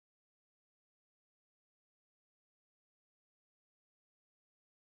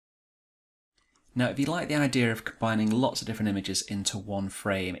Now, if you like the idea of combining lots of different images into one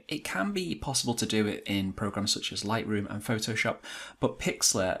frame, it can be possible to do it in programs such as Lightroom and Photoshop, but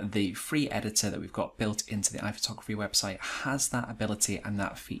Pixlr, the free editor that we've got built into the iPhotography website, has that ability and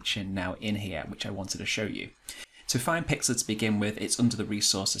that feature now in here, which I wanted to show you. To find Pixlr to begin with, it's under the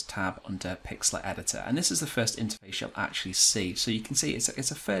Resources tab under Pixlr Editor, and this is the first interface you'll actually see. So you can see it's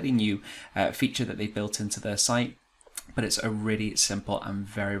a fairly new feature that they built into their site. But it's a really simple and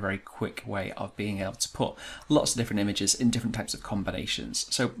very, very quick way of being able to put lots of different images in different types of combinations.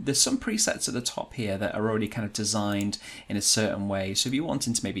 So there's some presets at the top here that are already kind of designed in a certain way. So if you're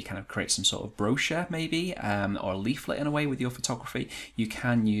wanting to maybe kind of create some sort of brochure maybe, or a leaflet in a way with your photography, you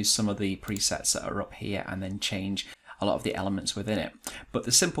can use some of the presets that are up here and then change a lot of the elements within it. But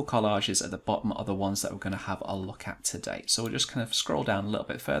the simple collages at the bottom are the ones that we're going to have a look at today. So we'll just kind of scroll down a little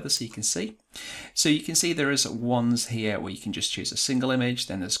bit further so you can see. So you can see there is ones here where you can just choose a single image,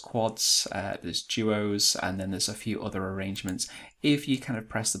 then there's quads, there's duos, and then there's a few other arrangements. If you kind of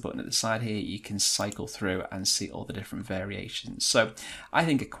press the button at the side here, you can cycle through and see all the different variations. So I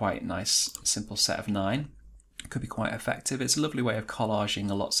think a quite nice simple set of 9. Could be quite effective. It's a lovely way of collaging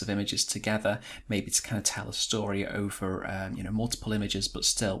lots of images together, maybe to kind of tell a story over multiple images but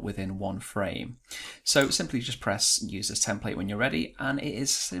still within one frame. So simply just press use as template when you're ready, and it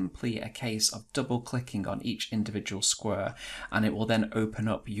is simply a case of double clicking on each individual square, and it will then open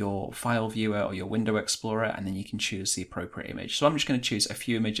up your file viewer or your window explorer, and then you can choose the appropriate image. So I'm just going to choose a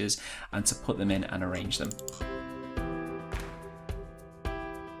few images and to put them in and arrange them.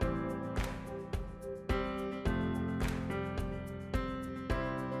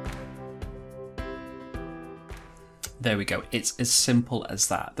 There we go, it's as simple as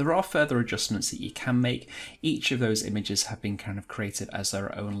that. There are further adjustments that you can make. Each of those images have been kind of created as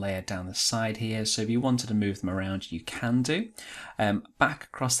their own layer down the side here, so if you wanted to move them around, you can do. Back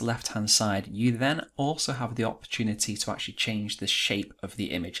across the left hand side, you then also have the opportunity to actually change the shape of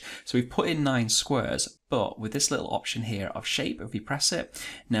the image. So we've put in 9 squares, but with this little option here of shape, if you press it,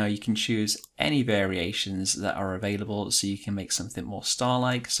 now you can choose any variations that are available, so you can make something more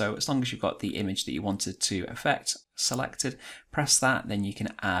star-like. So as long as you've got the image that you wanted to affect selected, press that, then you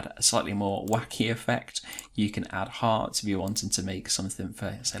can add a slightly more wacky effect. You can add hearts if you're wanting to make something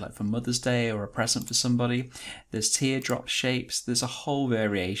for, say, like for Mother's Day or a present for somebody. There's teardrop shapes. There's a whole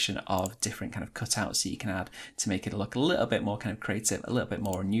variation of different kind of cutouts that you can add to make it look a little bit more kind of creative, a little bit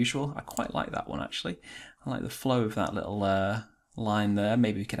more unusual. I quite like that one actually. I like the flow of that little line there.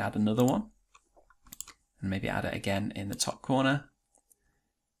 Maybe we could add another one and maybe add it again in the top corner.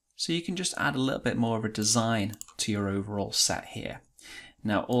 So you can just add a little bit more of a design to your overall set here.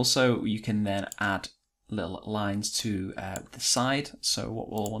 Now also you can then add little lines to the side. So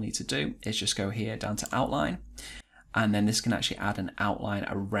what we'll need to do is just go here down to outline, and then this can actually add an outline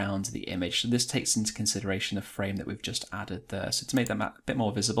around the image. So this takes into consideration the frame that we've just added there. So to make that a bit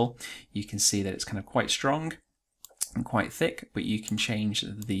more visible, you can see that it's kind of quite strong and quite thick, but you can change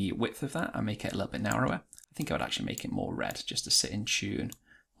the width of that and make it a little bit narrower. I think I would actually make it more red just to sit in tune.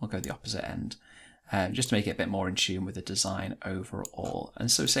 We'll go the opposite end, just to make it a bit more in tune with the design overall.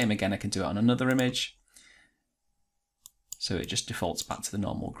 And so same again, I can do it on another image. So it just defaults back to the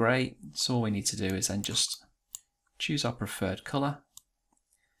normal grey. So all we need to do is then just choose our preferred colour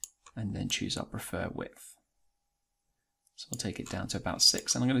and then choose our preferred width. So we'll take it down to about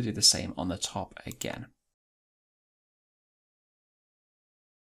 6, and I'm going to do the same on the top again.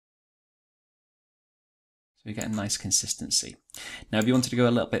 So we get a nice consistency. Now if you wanted to go a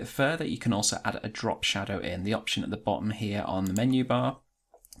little bit further, you can also add a drop shadow in. The option at the bottom here on the menu bar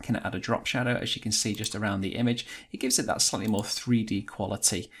can add a drop shadow, as you can see just around the image. It gives it that slightly more 3D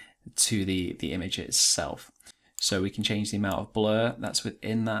quality to the image itself. So we can change the amount of blur that's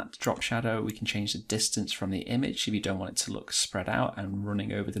within that drop shadow. We can change the distance from the image if you don't want it to look spread out and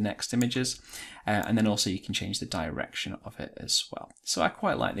running over the next images. And then also you can change the direction of it as well. So I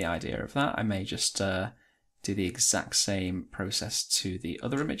quite like the idea of that. I may just do the exact same process to the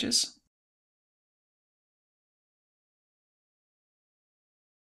other images.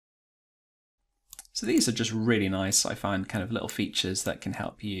 So these are just really nice, I find, kind of little features that can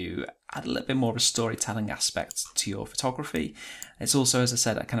help you add a little bit more of a storytelling aspect to your photography. It's also, as I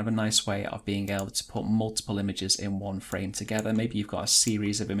said, a kind of a nice way of being able to put multiple images in one frame together. Maybe you've got a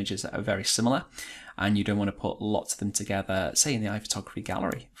series of images that are very similar and you don't want to put lots of them together, say in the iPhotography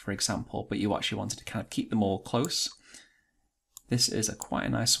gallery, for example, but you actually wanted to kind of keep them all close. This is quite a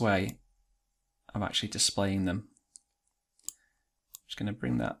nice way of actually displaying them. I'm just going to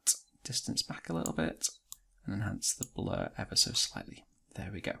bring that distance back a little bit and enhance the blur ever so slightly.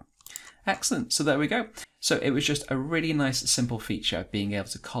 There we go. Excellent. So there we go. So it was just a really nice simple feature, being able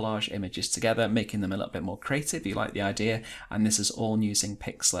to collage images together, making them a little bit more creative. You like the idea, and this is all using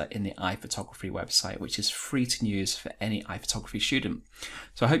Pixlr in the iPhotography website, which is free to use for any iPhotography student.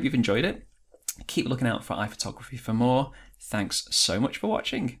 So I hope you've enjoyed it. Keep looking out for iPhotography for more. Thanks so much for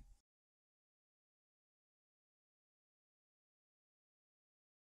watching.